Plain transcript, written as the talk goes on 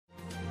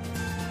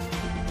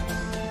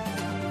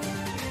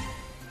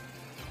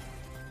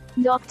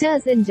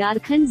Doctors in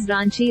Jharkhand's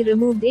Ranchi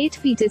removed 8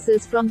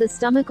 fetuses from the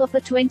stomach of a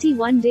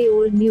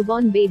 21-day-old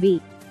newborn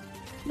baby.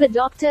 The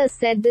doctors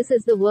said this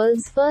is the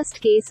world's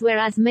first case where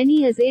as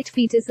many as 8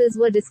 fetuses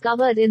were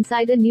discovered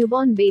inside a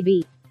newborn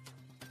baby.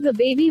 The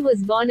baby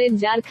was born in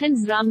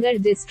Jharkhand's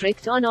Ramgarh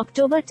district on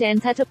October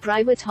 10 at a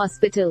private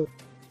hospital.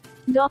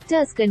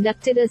 Doctors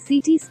conducted a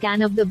CT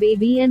scan of the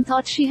baby and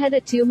thought she had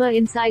a tumor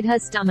inside her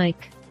stomach.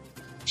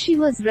 She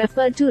was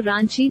referred to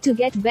Ranchi to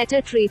get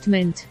better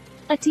treatment.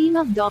 A team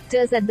of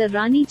doctors at the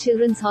Rani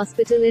Children's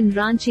Hospital in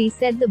Ranchi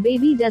said the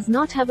baby does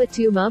not have a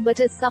tumor but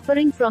is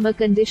suffering from a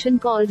condition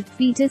called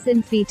fetus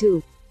in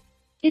fetu.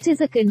 It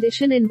is a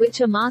condition in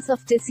which a mass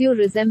of tissue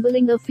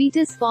resembling a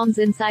fetus forms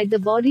inside the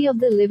body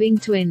of the living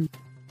twin.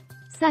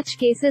 Such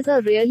cases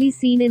are rarely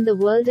seen in the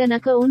world and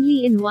occur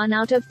only in 1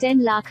 out of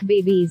 10 lakh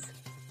babies.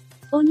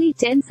 Only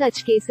 10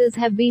 such cases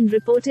have been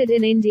reported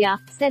in India,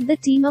 said the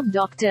team of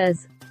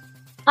doctors.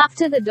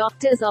 After the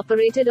doctors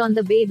operated on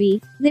the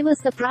baby, they were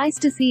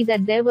surprised to see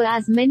that there were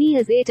as many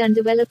as 8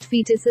 undeveloped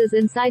fetuses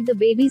inside the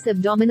baby's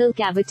abdominal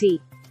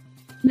cavity.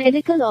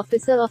 Medical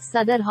officer of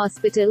Sadar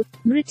Hospital,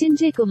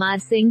 Mrityunjay Kumar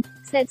Singh,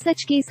 said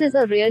such cases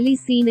are rarely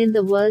seen in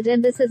the world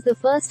and this is the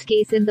first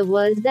case in the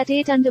world that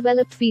 8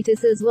 undeveloped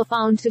fetuses were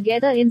found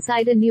together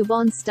inside a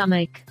newborn's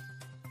stomach.